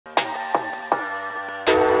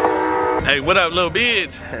Hey, what up, little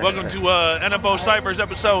bitch? Welcome to NFO Cyphers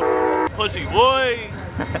episode. Pussy boy.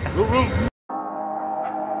 Woo woo.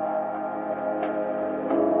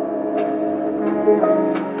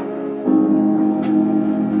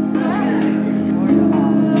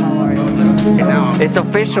 It's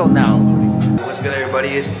official now. What's good, everybody?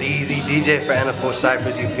 It's the Easy DJ for NFO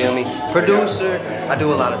Cyphers, you feel me? Producer, I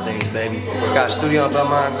do a lot of things, baby. Got a studio in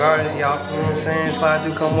Belmont Gardens, y'all, you know what I'm saying? Slide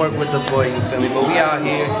through, come work with the boy, you feel me? But we out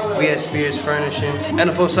here, we at Spears Furnishing.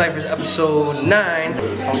 NFO Cyphers episode 9.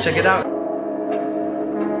 Come check it out.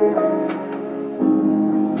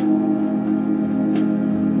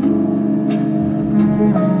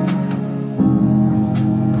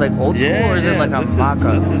 Like old school, or is it like a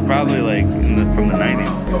mock-up? This is probably like from the 90s.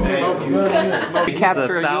 You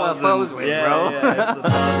capture UFOs with, yeah, bro. Yeah,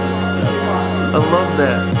 I love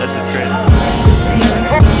that. that's just crazy.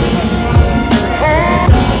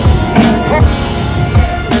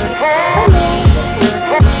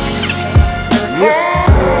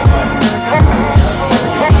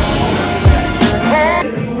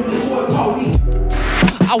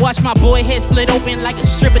 I watch my boy head split open like a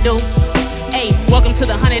stripper do. Hey, welcome to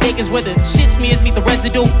the 100 acres where the shit smears meet the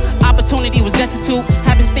residue. Opportunity was destitute.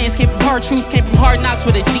 Happenstance came from hard truths, came from hard knocks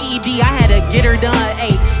with a GED. I had to get her done.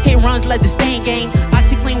 Hey, hit runs led the stain game.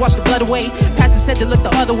 OxyClean washed the blood away. Pastor said to look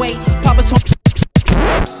the other way. Papa told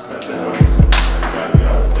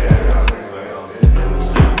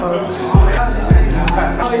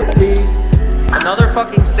Another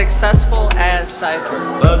fucking successful ass cypher.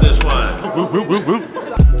 Love this one. Woo, woo, woo, woo.